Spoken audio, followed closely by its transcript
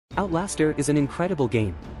Outlaster is an incredible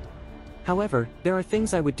game. However, there are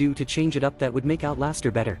things I would do to change it up that would make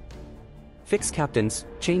Outlaster better. Fix captains,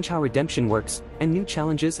 change how redemption works, and new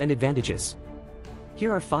challenges and advantages.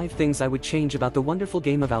 Here are 5 things I would change about the wonderful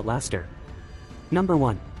game of Outlaster. Number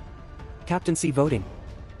 1. Captaincy voting.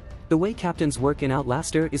 The way captains work in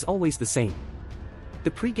Outlaster is always the same.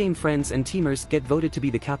 The pre-game friends and teamers get voted to be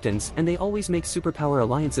the captains, and they always make superpower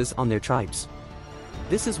alliances on their tribes.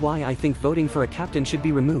 This is why I think voting for a captain should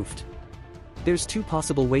be removed. There's 2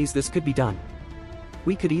 possible ways this could be done.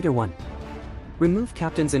 We could either 1. Remove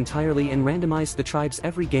captains entirely and randomize the tribes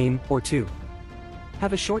every game, or 2.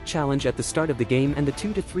 Have a short challenge at the start of the game and the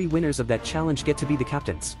 2 to 3 winners of that challenge get to be the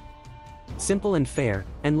captains. Simple and fair,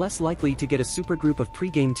 and less likely to get a supergroup of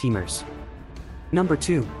pre-game teamers. Number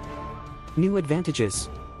 2. New advantages.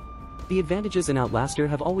 The advantages in Outlaster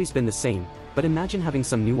have always been the same, but imagine having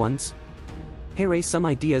some new ones. Here are some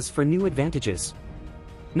ideas for new advantages.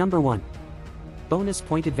 Number 1. Bonus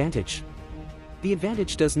point advantage. The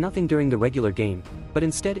advantage does nothing during the regular game, but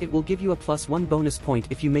instead it will give you a +1 bonus point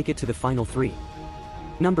if you make it to the final 3.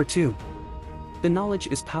 Number 2. The knowledge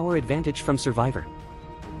is power advantage from Survivor.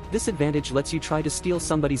 This advantage lets you try to steal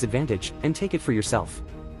somebody's advantage and take it for yourself.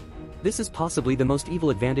 This is possibly the most evil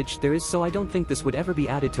advantage there is, so I don't think this would ever be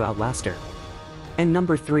added to Outlaster. And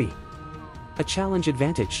number 3. A challenge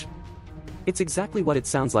advantage. It's exactly what it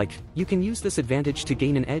sounds like. You can use this advantage to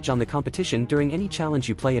gain an edge on the competition during any challenge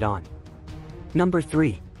you play it on. Number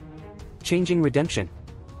 3. Changing redemption.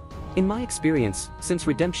 In my experience, since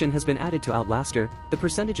redemption has been added to Outlaster, the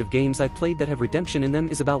percentage of games I've played that have redemption in them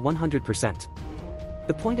is about 100%.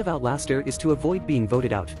 The point of Outlaster is to avoid being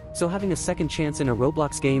voted out, so having a second chance in a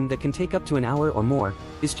Roblox game that can take up to an hour or more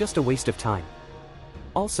is just a waste of time.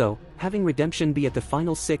 Also, having redemption be at the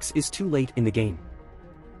final 6 is too late in the game.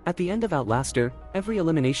 At the end of Outlaster, every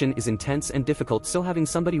elimination is intense and difficult, so having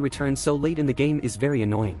somebody return so late in the game is very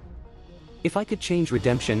annoying. If I could change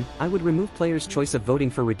redemption, I would remove players' choice of voting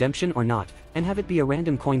for redemption or not, and have it be a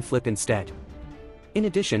random coin flip instead. In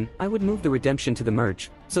addition, I would move the redemption to the merge,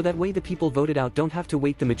 so that way the people voted out don't have to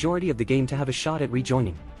wait the majority of the game to have a shot at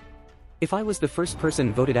rejoining. If I was the first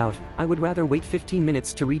person voted out, I would rather wait 15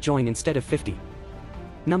 minutes to rejoin instead of 50.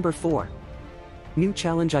 Number 4. New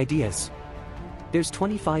challenge ideas. There's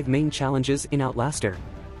 25 main challenges in Outlaster,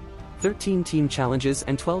 13 team challenges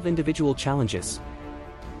and 12 individual challenges.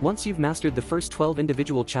 Once you've mastered the first 12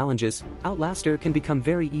 individual challenges, Outlaster can become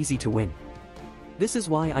very easy to win. This is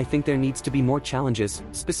why I think there needs to be more challenges,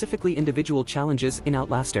 specifically individual challenges, in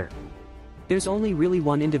Outlaster. There's only really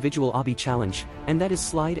one individual obby challenge, and that is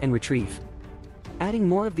slide and retrieve. Adding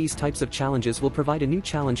more of these types of challenges will provide a new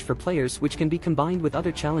challenge for players which can be combined with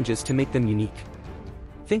other challenges to make them unique.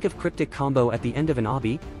 Think of cryptic combo at the end of an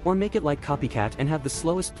obby, or make it like Copycat and have the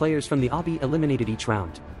slowest players from the obby eliminated each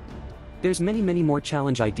round. There's many more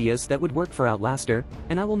challenge ideas that would work for Outlaster,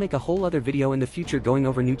 and I will make a whole other video in the future going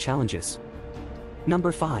over new challenges.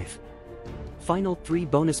 Number 5. Final 3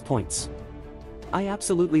 bonus points. I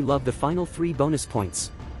absolutely love the final 3 bonus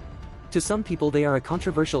points. To some people they are a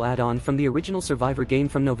controversial add-on from the original Survivor game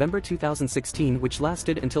from November 2016 which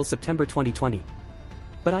lasted until September 2020.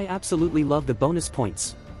 But I absolutely love the bonus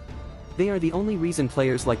points. They are the only reason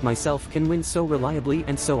players like myself can win so reliably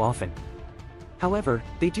and so often. However,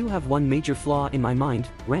 they do have one major flaw in my mind: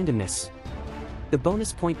 randomness. The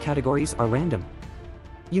bonus point categories are random.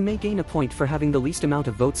 You may gain a point for having the least amount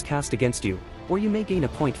of votes cast against you, or you may gain a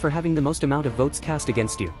point for having the most amount of votes cast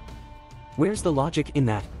against you. Where's the logic in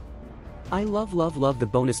that? I love the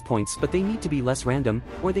bonus points, but they need to be less random,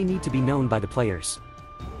 or they need to be known by the players.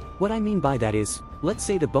 What I mean by that is, let's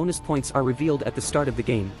say the bonus points are revealed at the start of the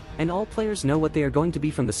game, and all players know what they are going to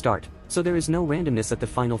be from the start, so there is no randomness at the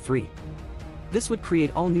final 3. This would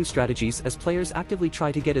create all new strategies as players actively try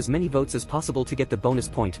to get as many votes as possible to get the bonus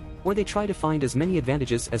point, or they try to find as many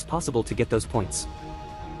advantages as possible to get those points.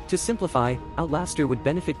 To simplify, Outlaster would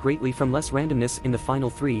benefit greatly from less randomness in the final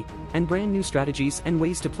 3, and brand new strategies and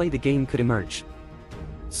ways to play the game could emerge.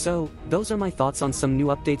 So, those are my thoughts on some new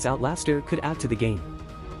updates Outlaster could add to the game.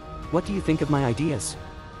 What do you think of my ideas?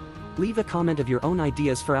 Leave a comment of your own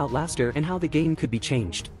ideas for Outlaster and how the game could be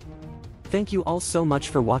changed. Thank you all so much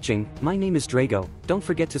for watching. My name is Drago, don't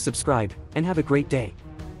forget to subscribe, and have a great day.